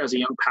young leader, as a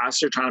young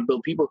pastor trying to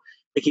build people,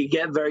 it can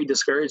get very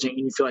discouraging.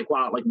 And you feel like,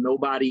 wow, like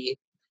nobody,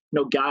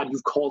 God,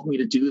 you've called me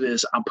to do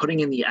this. I'm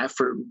putting in the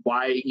effort.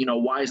 Why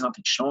is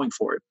nothing showing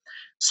for it?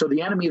 So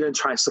the enemy then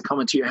tries to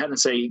come into your head and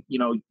say,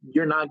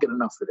 you're not good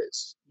enough for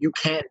this. You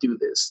can't do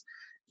this.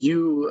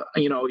 You're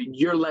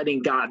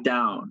letting God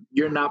down.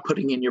 You're not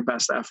putting in your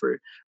best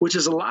effort, which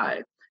is a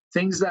lie.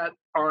 Things that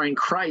are in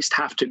Christ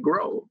have to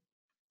grow.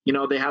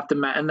 They have to,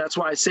 and that's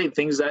why I say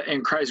things that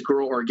in Christ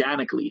grow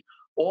organically.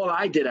 All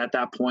I did at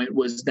that point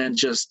was then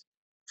just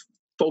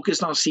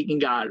focused on seeking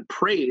God,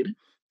 prayed,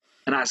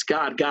 and asked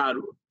God,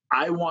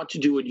 I want to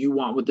do what you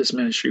want with this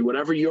ministry.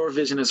 Whatever your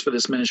vision is for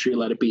this ministry,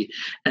 let it be.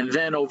 And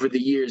then over the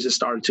years, it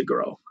started to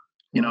grow.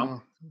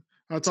 Wow.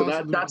 That's so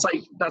awesome. that's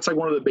like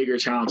one of the bigger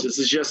challenges.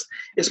 It's just,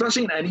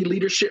 especially in any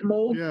leadership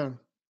mold. Yeah.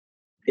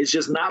 It's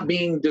just not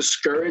being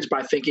discouraged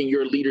by thinking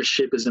your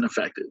leadership is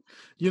ineffective.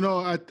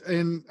 I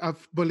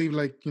believe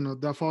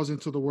that falls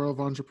into the world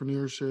of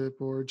entrepreneurship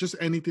or just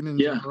anything in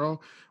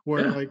general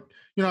where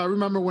I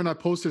remember when I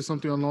posted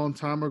something a long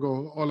time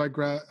ago, all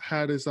I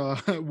had is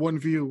one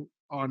view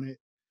on it.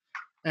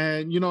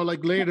 And,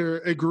 later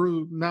it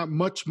grew not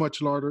much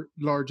larger,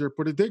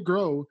 but it did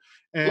grow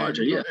and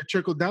larger, it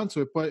trickled down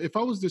to it. But if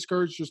I was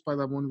discouraged just by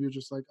that one view,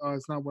 just like, oh,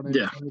 it's not what I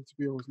intended to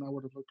be, or it's not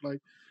what it looked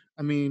like.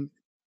 I mean,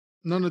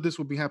 none of this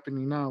would be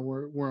happening now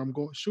where I'm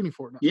shooting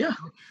for it now. Yeah.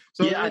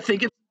 So I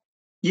think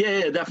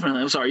it's,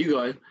 definitely. I'm sorry. You go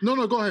ahead.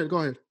 No, go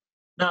ahead.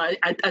 No,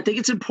 I think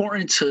it's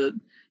important to,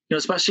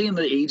 especially in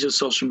the age of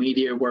social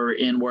media where we're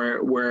in,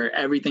 where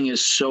everything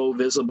is so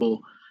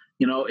visible,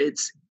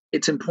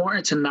 it's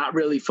important to not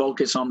really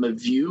focus on the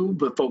view,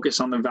 but focus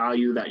on the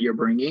value that you're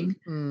bringing.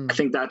 I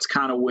think that's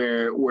kind of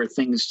where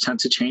things tend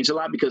to change a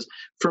lot, because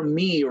for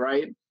me,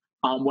 right,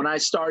 when I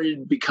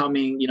started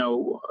becoming,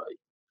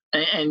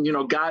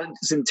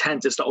 God's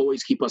intent is to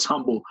always keep us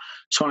humble.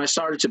 So when I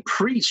started to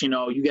preach,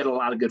 you get a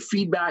lot of good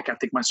feedback. I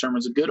think my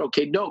sermons are good.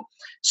 Okay, dope.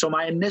 So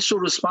my initial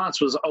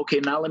response was, okay,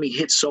 now let me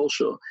hit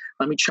social.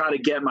 Let me try to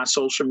get my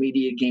social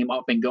media game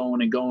up and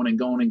going and going and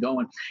going and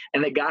going.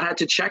 And then God had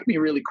to check me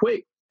really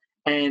quick.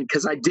 And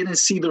because I didn't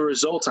see the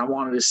results I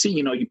wanted to see,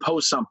 you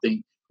post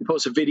something, you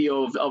post a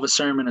video of a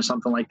sermon or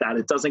something like that.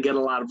 It doesn't get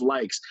a lot of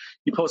likes.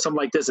 You post something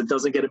like this, it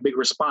doesn't get a big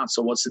response.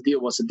 So what's the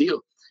deal? What's the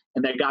deal?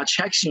 And then God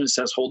checks you and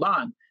says, hold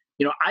on,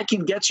 I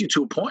can get you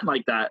to a point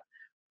like that,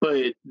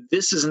 but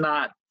this is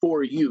not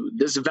for you.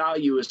 This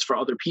value is for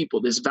other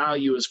people. This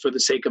value is for the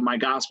sake of my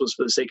gospel, is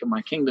for the sake of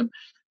my kingdom.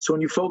 So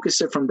when you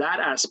focus it from that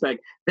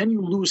aspect, then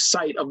you lose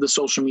sight of the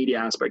social media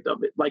aspect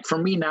of it. Like for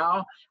me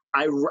now,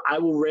 I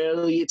will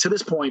rarely, to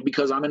this point,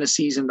 because I'm in a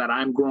season that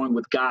I'm growing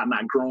with God,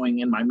 not growing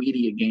in my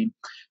media game.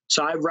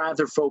 So I'd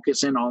rather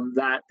focus in on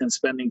that than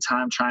spending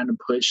time trying to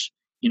push,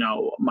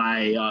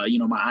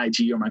 my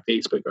IG or my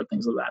Facebook or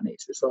things of that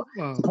nature. So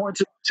It's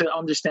important to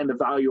understand the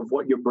value of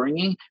what you're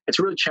bringing and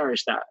to really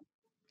cherish that.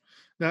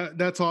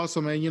 That's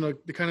awesome, man.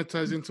 It kind of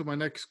ties into my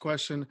next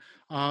question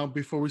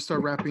before we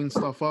start wrapping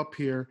stuff up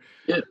here.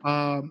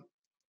 Yeah.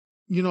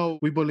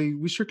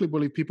 We strictly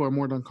believe people are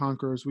more than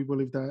conquerors. We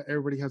believe that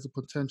everybody has the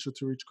potential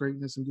to reach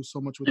greatness and do so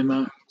much with their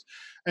lives.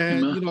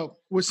 And,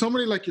 with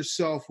somebody like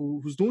yourself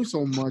who's doing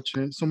so much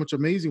and so much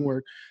amazing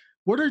work,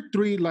 what are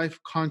 3 life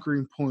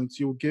conquering points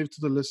you will give to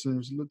the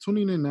listeners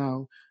tuning in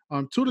now,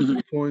 2 to 3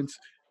 points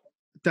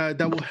that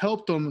will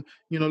help them,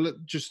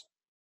 just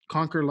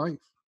conquer life?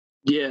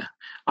 Yeah.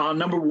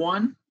 Number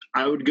 1,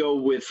 I would go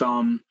with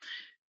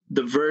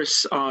the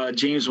verse,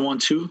 James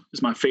 1:2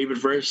 is my favorite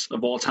verse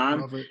of all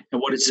time.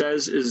 And what it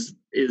says is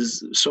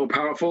so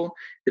powerful.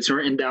 It's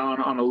written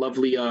down on a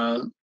lovely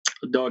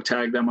dog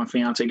tag that my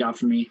fiance got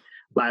for me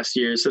last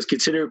year. It says,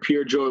 consider it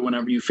pure joy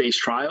whenever you face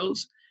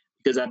trials,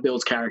 because that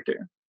builds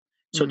character.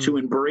 So to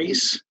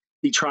embrace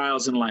the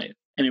trials in life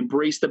and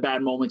embrace the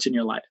bad moments in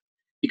your life,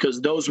 because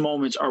those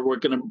moments are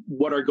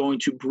what are going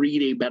to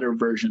breed a better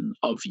version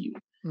of you,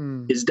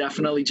 is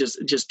definitely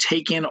just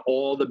take in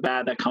all the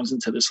bad that comes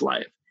into this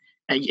life.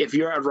 And if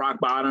you're at rock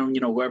bottom,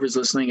 whoever's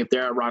listening, if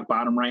they're at rock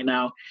bottom right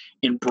now,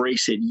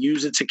 embrace it.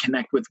 Use it to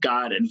connect with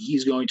God, and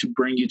he's going to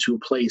bring you to a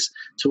place,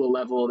 to a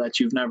level that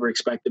you've never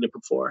expected it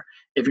before.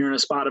 If you're in a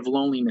spot of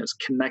loneliness,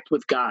 connect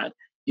with God,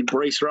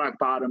 embrace rock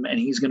bottom, and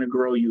he's going to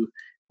grow you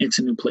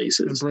into new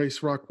places.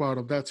 Embrace rock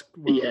bottom. That's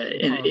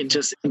and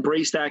just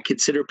embrace that.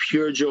 Consider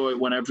pure joy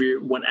whenever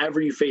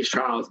you face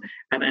trials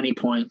at any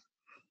point.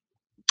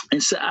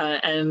 And so,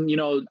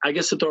 I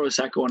guess to throw a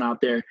second one out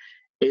there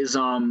is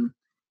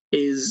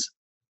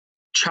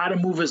try to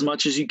move as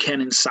much as you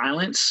can in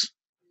silence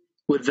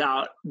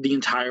without the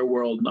entire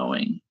world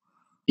knowing.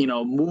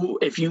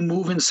 If you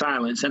move in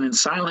silence, and in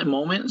silent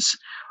moments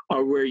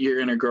are where you're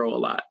going to grow a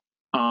lot.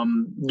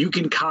 You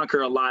can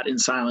conquer a lot in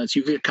silence.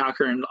 You can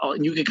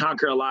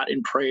conquer a lot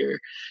in prayer.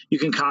 You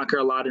can conquer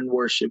a lot in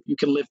worship. You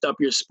can lift up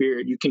your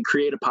spirit. You can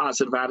create a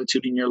positive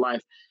attitude in your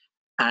life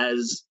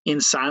as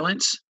in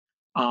silence,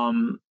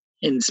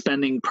 in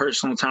spending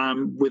personal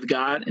time with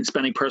God and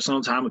spending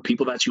personal time with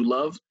people that you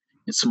love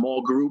in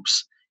small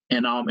groups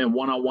and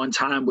one-on-one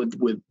time with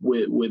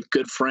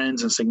good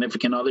friends and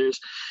significant others.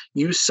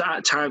 Use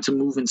time to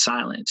move in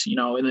silence.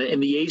 In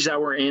the age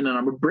that we're in, and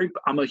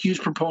I'm a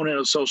huge proponent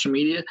of social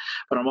media,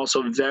 but I'm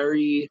also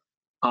very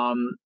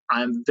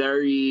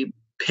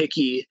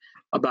picky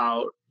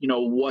about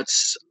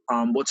what's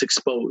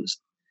exposed,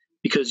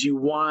 because you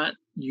want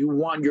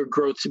your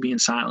growth to be in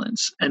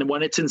silence, and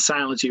when it's in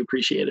silence, you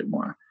appreciate it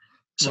more.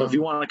 So if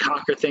you want to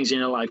conquer things in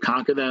your life,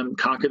 conquer them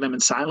in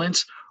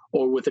silence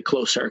or with a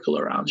close circle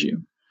around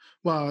you.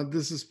 Wow,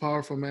 this is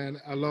powerful,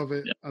 man. I love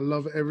it. Yeah. I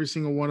love every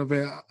single one of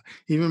it.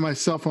 Even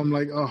myself, I'm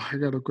like, oh, I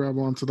got to grab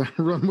onto that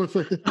and run with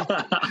it.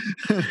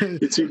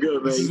 You're too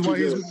good, man.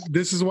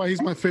 This is why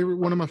he's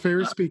one of my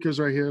favorite speakers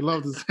right here. I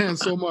love this man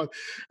so much.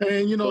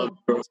 And,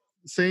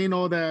 saying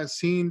all that,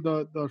 seeing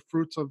the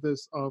fruits of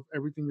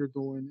everything you're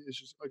doing is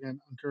just,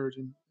 again,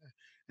 encouraging.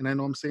 And I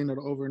know I'm saying that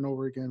over and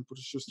over again, but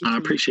it's just. I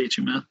appreciate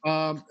you, man.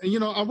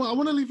 And, I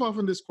want to leave off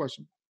on this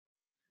question.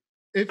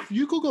 If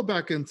you could go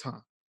back in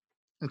time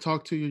and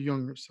talk to your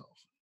younger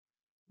self,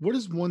 what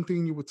is one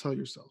thing you would tell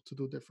yourself to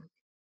do differently?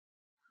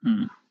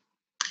 That's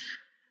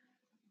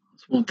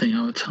one thing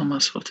I would tell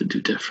myself to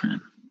do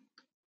different.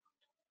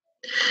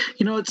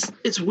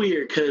 It's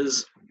weird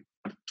because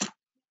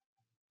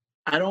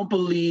I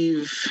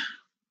believe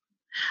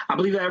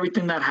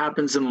everything that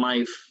happens in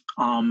life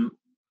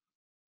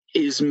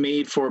is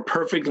made for a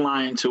perfect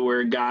line to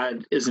where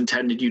God is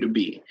intended you to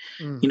be.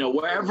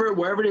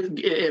 Wherever it is,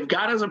 if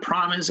God has a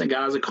promise and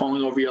God has a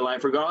calling over your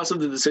life, regardless of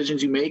the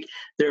decisions you make,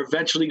 they're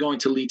eventually going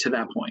to lead to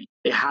that point.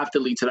 They have to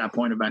lead to that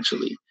point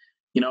eventually.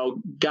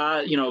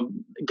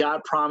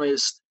 God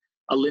promised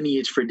a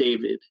lineage for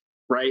David,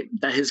 right?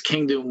 That his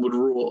kingdom would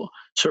rule.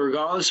 So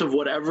regardless of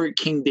whatever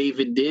King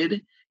David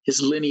did,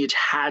 his lineage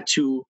had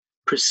to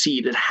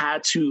proceed. It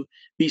had to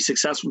be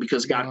successful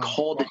because God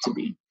called it to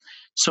be.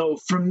 So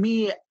for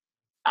me,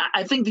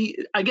 I think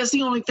I guess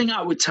the only thing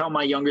I would tell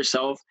my younger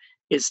self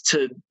is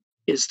to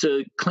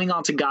cling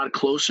on to God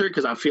closer,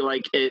 because I feel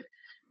like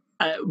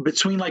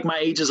between like my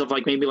ages of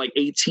like maybe like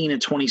 18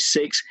 and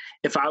 26,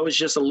 if I was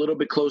just a little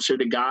bit closer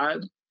to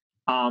God,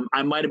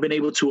 I might have been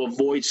able to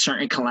avoid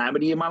certain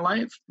calamity in my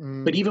life.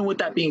 But even with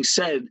that being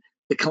said,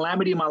 the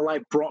calamity of my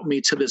life brought me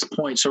to this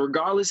point. So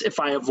regardless if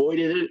I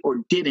avoided it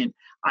or didn't,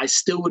 I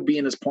still would be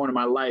in this point in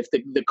my life.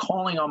 The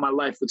calling on my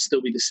life would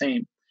still be the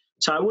same.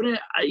 So I wouldn't,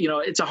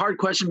 it's a hard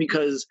question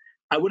because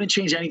I wouldn't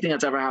change anything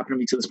that's ever happened to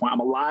me to this point.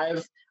 I'm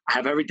alive. I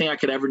have everything I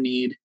could ever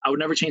need. I would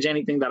never change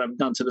anything that I've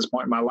done to this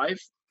point in my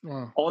life.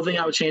 Wow. All thing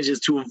I would change is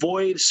to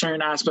avoid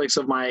certain aspects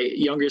of my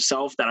younger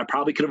self that I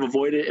probably could have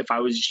avoided if I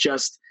was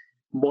just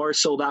more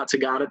sold out to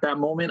God at that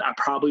moment. I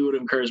probably would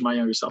have encouraged my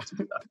younger self to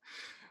do that.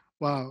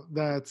 Wow,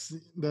 that's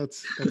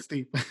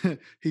deep.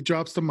 He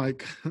drops the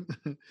mic.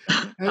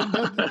 And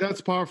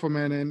that's powerful,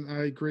 man. And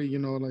I agree.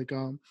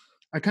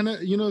 I kind of,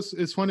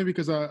 it's funny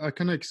because I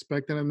kind of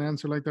expected an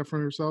answer like that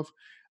from yourself.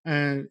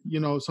 And,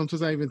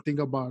 sometimes I even think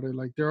about it.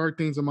 Like, there are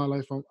things in my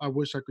life I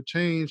wish I could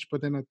change,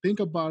 but then I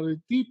think about it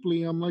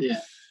deeply. I'm like,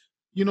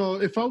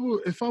 if I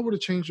were to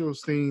change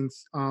those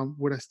things,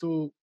 would I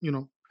still,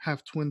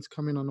 have twins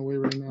coming on the way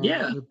right now?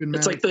 Yeah,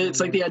 it's like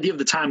the idea of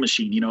the time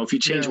machine. If you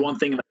change one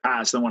thing in the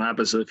past, then what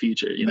happens to the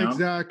future?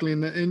 Exactly,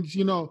 and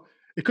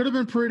it could have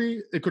been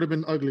pretty, it could have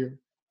been uglier.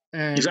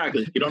 And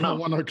exactly, you don't know.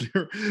 One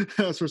uglier,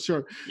 that's for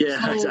sure.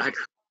 Yeah, so,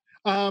 exactly.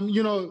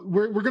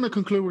 We're gonna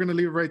conclude. We're gonna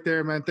leave it right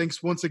there, man.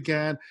 Thanks once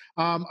again.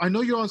 I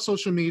know you're on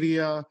social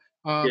media.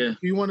 Do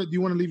you want to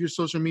leave your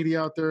social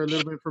media out there, a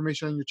little bit of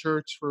information on your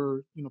church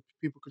for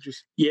people could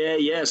just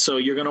so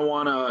you're gonna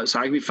want to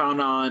I can be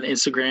found on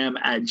Instagram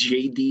at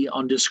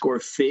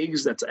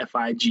JD_Figs, that's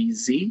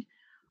FIGZ. You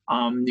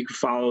can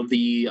follow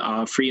the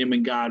Freedom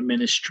in God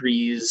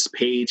Ministries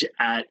page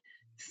at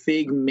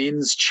Fig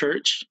Men's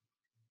Church,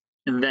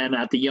 and then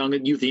at the Youth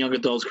and Young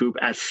Adults group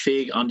at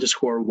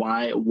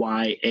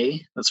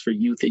Fig_YYA, that's for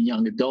youth and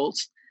young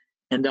adults.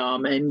 And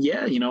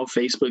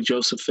Facebook,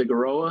 Joseph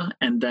Figueroa.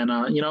 And then,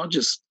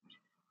 just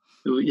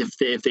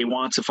if they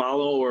want to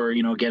follow or,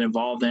 get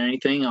involved in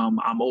anything,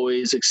 I'm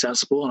always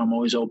accessible and I'm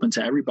always open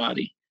to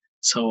everybody.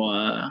 So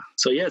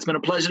it's been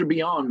a pleasure to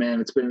be on,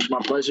 man. It's been my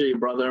pleasure, your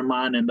brother of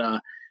mine. And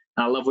I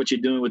love what you're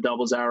doing with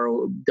Double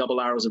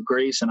Arrows of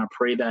Grace. And I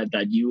pray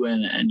that you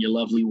and your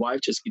lovely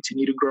wife just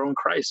continue to grow in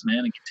Christ,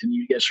 man, and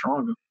continue to get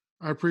stronger.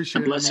 I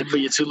appreciate it. Bless you for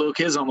your 2 little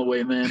kids on the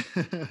way, man.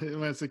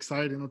 That's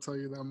exciting. I'll tell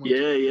you that much.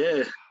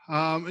 Yeah.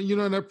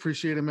 And I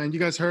appreciate it, man. You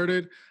guys heard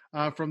it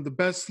from the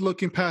best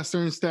looking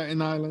pastor in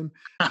Staten Island.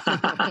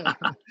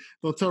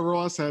 Don't tell Ro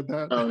I said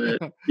that. Oh, man.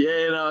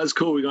 Yeah, it's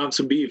cool. We're going to have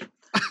some beef.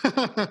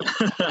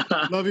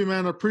 Love you,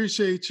 man. I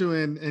appreciate you,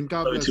 and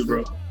God bless you. Love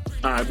you too,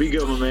 bro. All right, be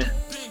good, my man.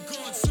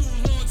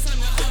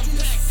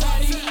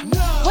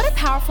 What a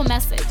powerful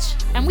message.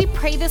 And we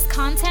pray this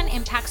content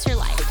impacts your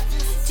life.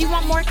 Do you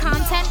want more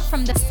content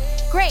from this?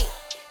 Great.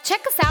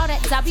 Check us out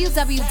at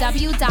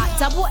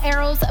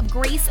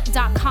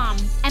www.doublearrowsofgrace.com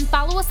and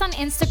follow us on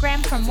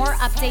Instagram for more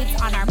updates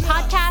on our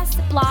podcasts,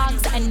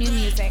 blogs, and new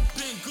music.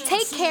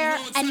 Take care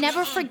and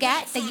never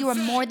forget that you are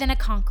more than a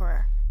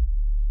conqueror.